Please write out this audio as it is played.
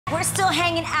We're still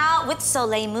hanging out with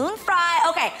Soleil Moon Frye.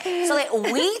 Okay,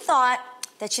 Soleil, we thought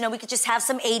that, we could just have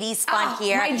some 80s fun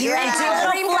here. My dream. And do a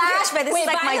little flashback. This Wait, is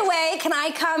like by the way, can I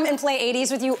come and play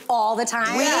 80s with you all the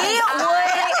time? We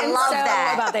would love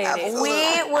that. About the 80s.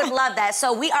 We would love that.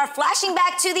 So we are flashing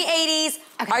back to the 80s.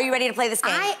 Okay. Are you ready to play this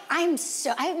game?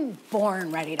 I'm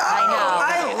born ready to play. I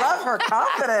know. I love her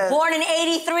confidence. Born in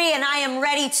 83 and I am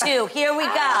ready too. Here we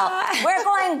go. We're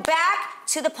going back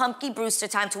to the Punky Brewster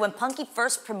time, to when Punky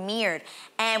first premiered.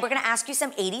 And we're gonna ask you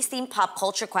some 80s themed pop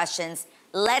culture questions.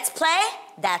 Let's play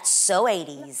That's So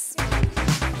 80s.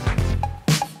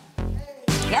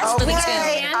 Yes, okay,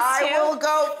 tune. I will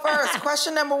go first.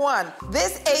 Question number 1.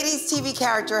 This 80s TV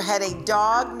character had a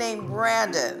dog named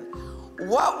Brandon.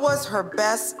 What was her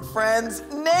best friend's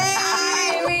name?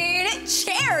 I mean,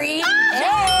 Cherry.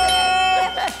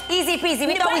 Easy peasy.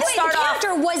 We thought we'd start the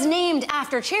character was named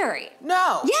after Cherry.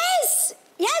 No. Yes.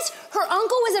 Yes, her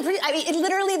uncle was a producer. I mean,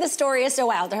 literally the story is so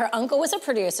wild. Her uncle was a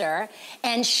producer,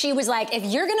 and she was like, if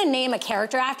you're gonna name a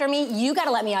character after me, you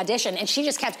gotta let me audition. And she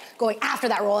just kept going after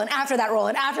that role, and after that role,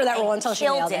 and after that role until she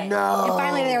nailed it. No. And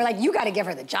finally they were like, you gotta give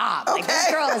her the job. Okay. Like, this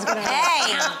girl is gonna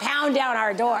pound down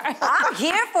our door. I'm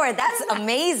here for it. That's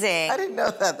amazing. I didn't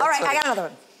know that. All right, I got another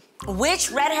one.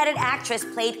 Which redheaded actress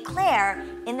played Claire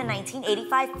in the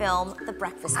 1985 film The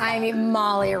Breakfast Club? I mean,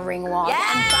 Molly Ringwald.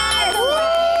 Yes! And by the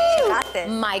way, She got this.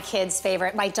 My kid's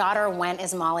favorite. My daughter went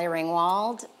as Molly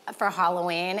Ringwald for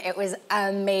Halloween. It was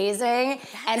amazing.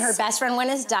 And her best friend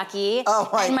went as Ducky. Oh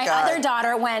my And my God. other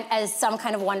daughter went as Some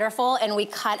Kind of Wonderful, and we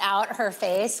cut out her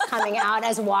face coming out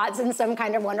as Watts in Some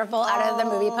Kind of Wonderful out of the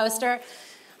movie poster.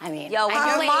 I mean, Yo,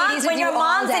 when your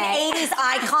mom's an 80s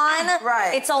icon,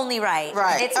 right. It's only right.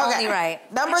 Right. It's only right.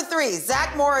 Number 3,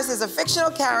 Zach Morris is a fictional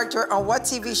character on what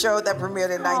TV show that premiered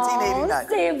in 1989?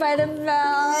 Saved by the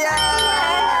Bell.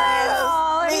 Yes!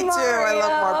 Oh, Me too, I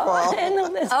love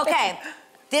Mark Paul. Okay,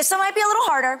 this one might be a little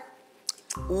harder.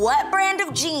 What brand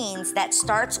of jeans that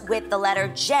starts with the letter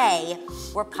J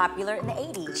were popular in the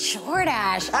 80s?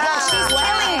 Jordache. She's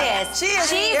killing this. She's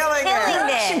killing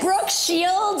this. Brooke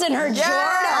Shields and her Yes.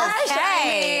 Jordache. I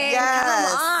mean,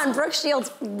 Yes. come on. Brooke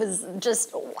Shields was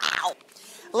just, wow.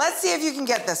 Let's see if you can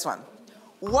get this one.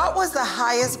 What was the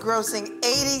highest grossing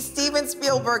 80s Steven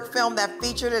Spielberg film that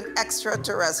featured an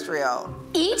extraterrestrial?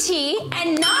 E.T.,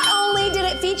 and not only did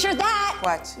it feature that,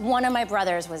 What? one of my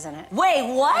brothers was in it. Wait,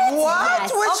 what? What?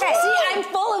 Yes. Which Okay, one? see, I'm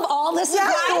full of all the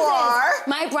surprises. Yes, you are.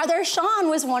 My brother Sean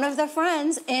was one of the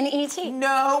friends in E.T.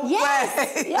 No Yes,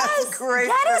 way. yes. That's great.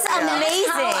 That is trivia.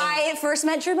 amazing. How I first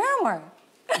met Drew Barrymore.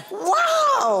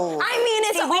 Wow. I mean,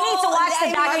 it's See, we need to watch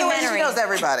the By the way, she documentary. knows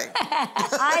everybody.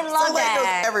 I love Soleil knows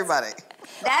that. everybody.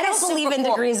 That I is don't believe super in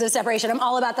cool. degrees of separation. I'm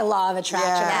all about the law of attraction.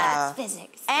 Yeah. That's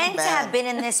physics. And to Man. have been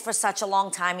in this for such a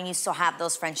long time and you still have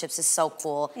those friendships is so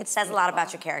cool. It says a lot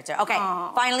about your character. Okay,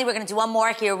 finally, we're gonna do one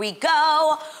more. Here we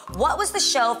go. What was the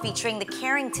show featuring the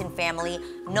Carrington family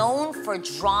known for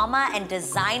drama and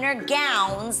designer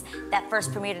gowns that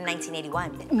first premiered in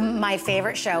 1981? My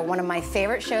favorite show, one of my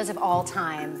favorite shows of all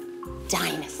time,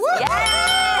 Dynasty.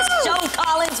 Yes! Joan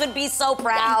Collins would be so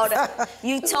proud.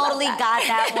 You totally got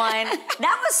that one.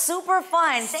 That was super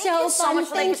fun. Thank you so much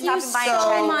for Thank you stopping by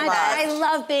so and much. much. I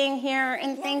love being here,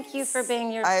 and thank you for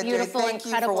being your I do. beautiful, Thank you for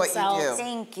incredible what you self. do.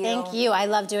 Thank you. Thank you. I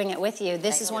love doing it with you.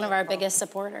 This is one of our biggest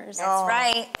supporters. That's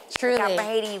right. Truly. Look out for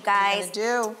Haiti, you guys. I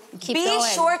do. Keep Be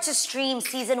going. sure to stream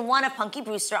season 1 of Punky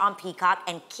Brewster on Peacock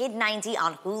and Kid 90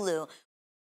 on Hulu.